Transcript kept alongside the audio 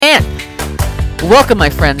Welcome, my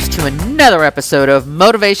friends, to another episode of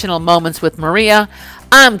Motivational Moments with Maria.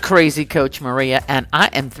 I'm Crazy Coach Maria, and I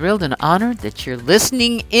am thrilled and honored that you're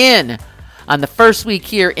listening in on the first week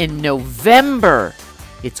here in November.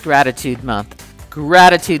 It's Gratitude Month.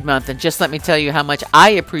 And just let me tell you how much I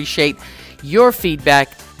appreciate your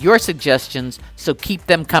feedback, your suggestions, so keep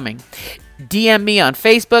them coming. DM me on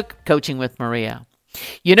Facebook, Coaching with Maria.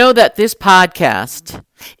 You know that this podcast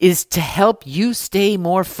is to help you stay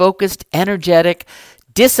more focused, energetic,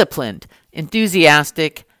 disciplined,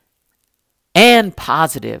 enthusiastic, and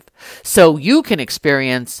positive, so you can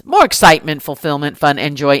experience more excitement, fulfillment, fun,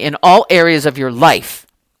 and joy in all areas of your life.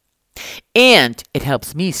 And it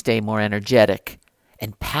helps me stay more energetic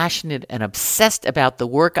and passionate and obsessed about the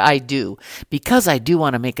work I do, because I do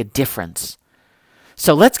want to make a difference.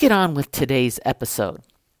 So let's get on with today's episode.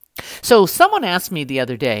 So someone asked me the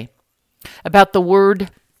other day about the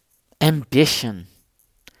word ambition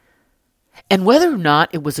and whether or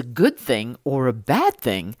not it was a good thing or a bad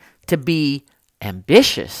thing to be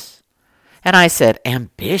ambitious. And I said,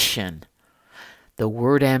 ambition. The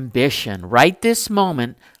word ambition. Right this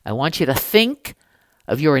moment, I want you to think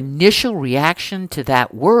of your initial reaction to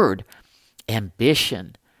that word,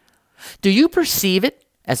 ambition. Do you perceive it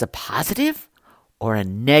as a positive or a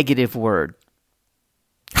negative word?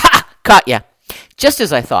 Ha! Caught ya. Just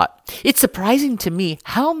as I thought. It's surprising to me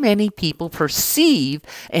how many people perceive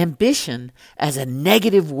ambition as a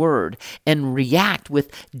negative word and react with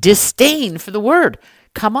disdain for the word.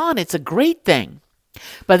 Come on, it's a great thing.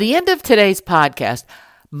 By the end of today's podcast,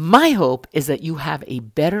 my hope is that you have a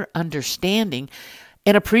better understanding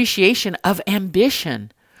and appreciation of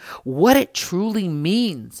ambition, what it truly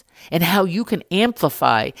means, and how you can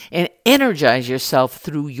amplify and energize yourself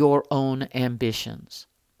through your own ambitions.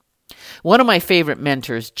 One of my favorite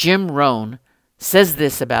mentors, Jim Rohn, says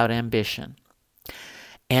this about ambition.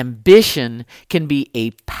 Ambition can be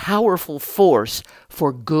a powerful force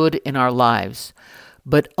for good in our lives,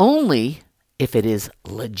 but only if it is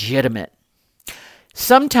legitimate.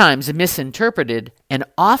 Sometimes misinterpreted and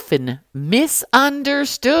often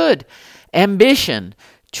misunderstood. Ambition,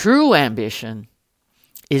 true ambition,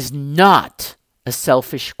 is not a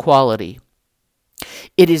selfish quality.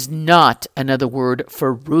 It is not another word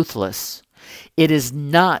for ruthless. It is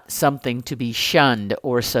not something to be shunned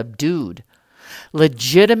or subdued.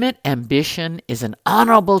 Legitimate ambition is an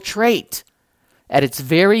honorable trait. At its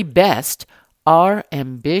very best, our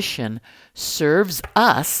ambition serves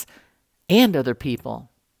us and other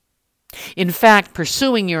people. In fact,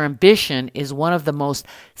 pursuing your ambition is one of the most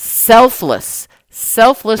selfless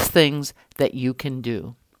things that you can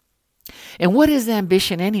do. And what is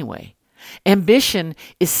ambition anyway? Ambition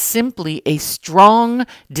is simply a strong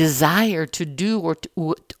desire to do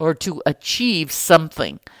or to achieve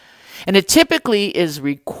something. And it typically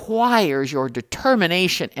requires your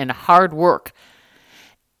determination and hard work.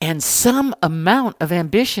 And some amount of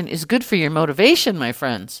ambition is good for your motivation, my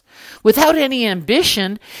friends. Without any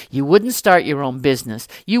ambition, you wouldn't start your own business.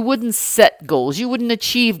 You wouldn't set goals. You wouldn't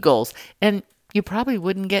achieve goals. And you probably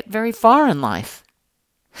wouldn't get very far in life.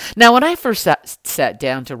 Now, when I first sat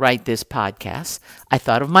down to write this podcast, I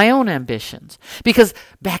thought of my own ambitions. Because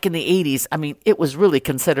back in the 80s, it was really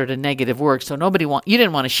considered a negative word, so you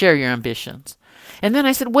didn't want to share your ambitions. And then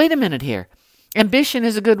I said, wait a minute here. Ambition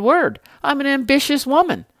is a good word. I'm an ambitious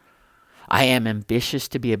woman. I am ambitious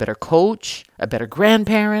to be a better coach, a better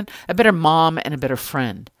grandparent, a better mom, and a better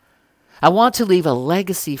friend. I want to leave a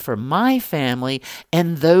legacy for my family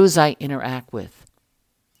and those I interact with.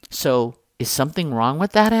 So, is something wrong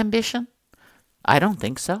with that ambition? I don't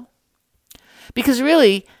think so. Because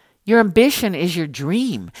really, your ambition is your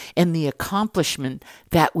dream and the accomplishment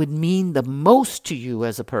that would mean the most to you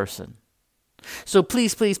as a person. So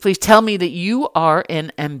please tell me that you are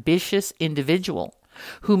an ambitious individual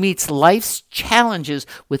who meets life's challenges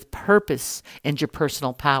with purpose and your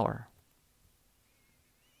personal power.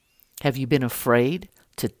 Have you been afraid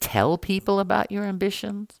to tell people about your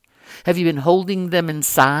ambitions? Have you been holding them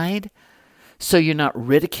inside so you're not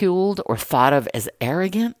ridiculed or thought of as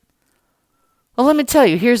arrogant? Well, let me tell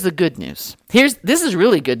you, here's the good news. This is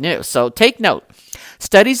really good news, so take note.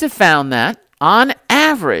 Studies have found that, on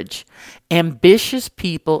average, ambitious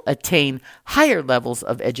people attain higher levels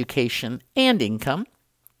of education and income,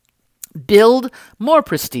 build more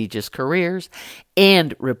prestigious careers,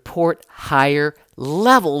 and report higher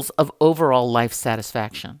levels of overall life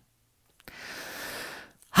satisfaction.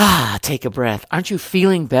 Take a breath. Aren't you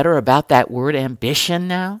feeling better about that word ambition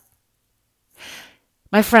now?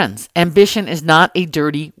 My friends, ambition is not a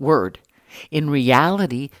dirty word. In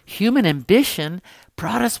reality, human ambition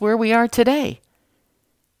brought us where we are today.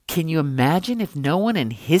 Can you imagine if no one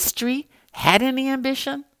in history had any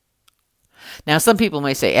ambition? Now, some people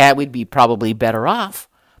may say, we'd be probably better off.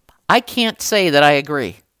 I can't say that I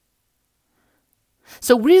agree.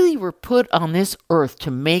 So really, we're put on this earth to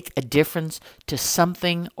make a difference to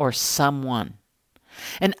something or someone.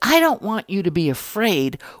 And I don't want you to be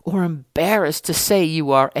afraid or embarrassed to say you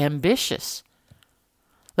are ambitious.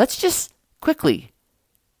 Let's just quickly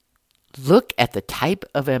look at the type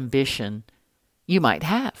of ambition you might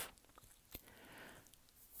have.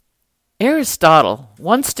 Aristotle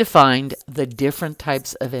once defined the different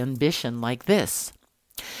types of ambition like this.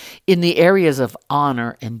 In the areas of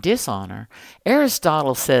honor and dishonor,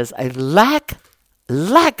 Aristotle says a lack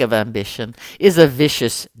of ambition is a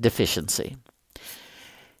vicious deficiency.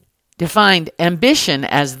 Defined ambition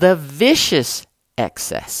as the vicious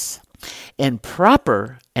excess, and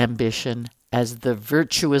proper ambition as the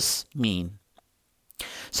virtuous mean.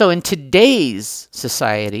 So in today's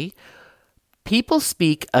society, people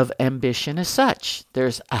speak of ambition as such.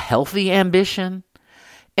 There's a healthy ambition,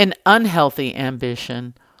 an unhealthy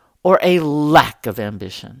ambition, or a lack of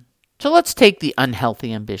ambition. So let's take the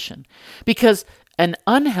unhealthy ambition, because an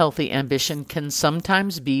unhealthy ambition can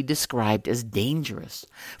sometimes be described as dangerous.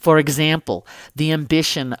 For example, the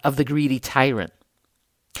ambition of the greedy tyrant.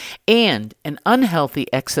 And an unhealthy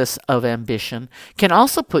excess of ambition can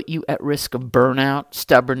also put you at risk of burnout,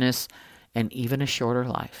 stubbornness, and even a shorter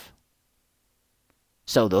life.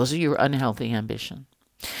 So those are your unhealthy ambition.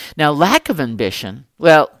 Now, lack of ambition,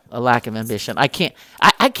 I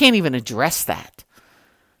can't even address that.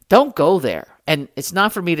 Don't go there. And it's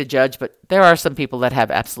not for me to judge, but there are some people that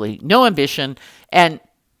have absolutely no ambition, and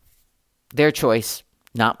their choice,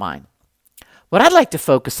 not mine. What I'd like to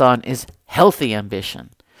focus on is healthy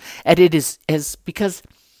ambition. And it is because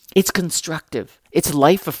it's constructive. It's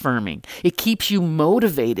life-affirming. It keeps you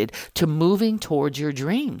motivated to moving towards your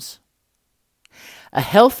dreams. A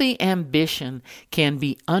healthy ambition can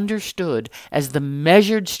be understood as the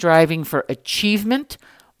measured striving for achievement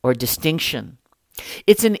or distinction.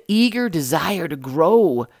 It's an eager desire to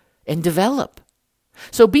grow and develop.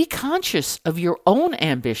 So be conscious of your own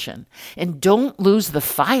ambition and don't lose the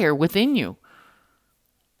fire within you.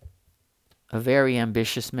 A very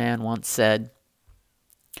ambitious man once said,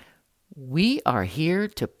 "We are here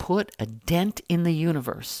to put a dent in the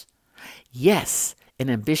universe." Yes, an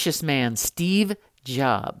ambitious man, Steve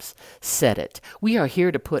Jobs, said it. We are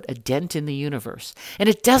here to put a dent in the universe. And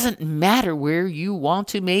it doesn't matter where you want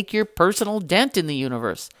to make your personal dent in the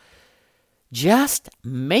universe. Just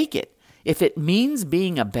make it. If it means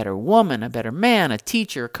being a better woman, a better man, a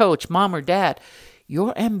teacher, a coach, mom or dad,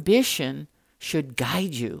 your ambition should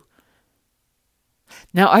guide you.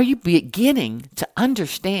 Now, are you beginning to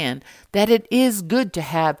understand that it is good to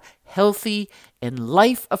have healthy and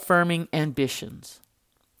life-affirming ambitions?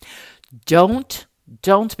 Don't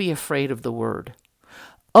be afraid of the word.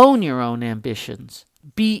 Own your own ambitions.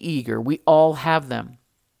 Be eager. We all have them.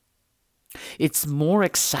 It's more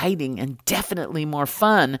exciting and definitely more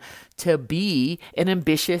fun to be an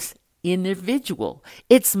ambitious individual.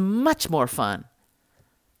 It's much more fun.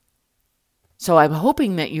 So I'm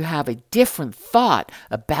hoping that you have a different thought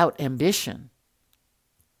about ambition.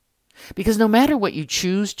 Because no matter what you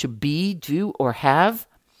choose to be, do, or have,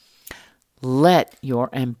 let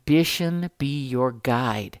your ambition be your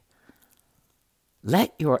guide.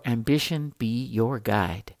 Let your ambition be your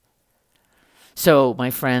guide. So,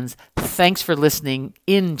 my friends, thanks for listening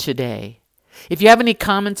in today. If you have any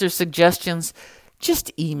comments or suggestions,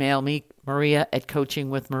 just email me,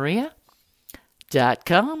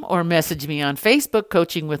 Maria@coachingwithmaria.com, or message me on Facebook,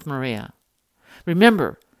 Coaching with Maria.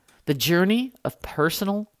 Remember, the journey of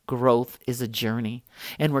personal growth is a journey,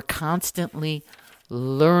 and we're constantly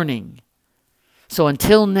learning. So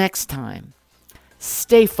until next time,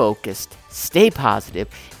 stay focused, stay positive,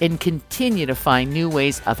 and continue to find new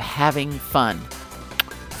ways of having fun.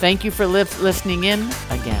 Thank you for listening in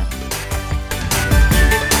again.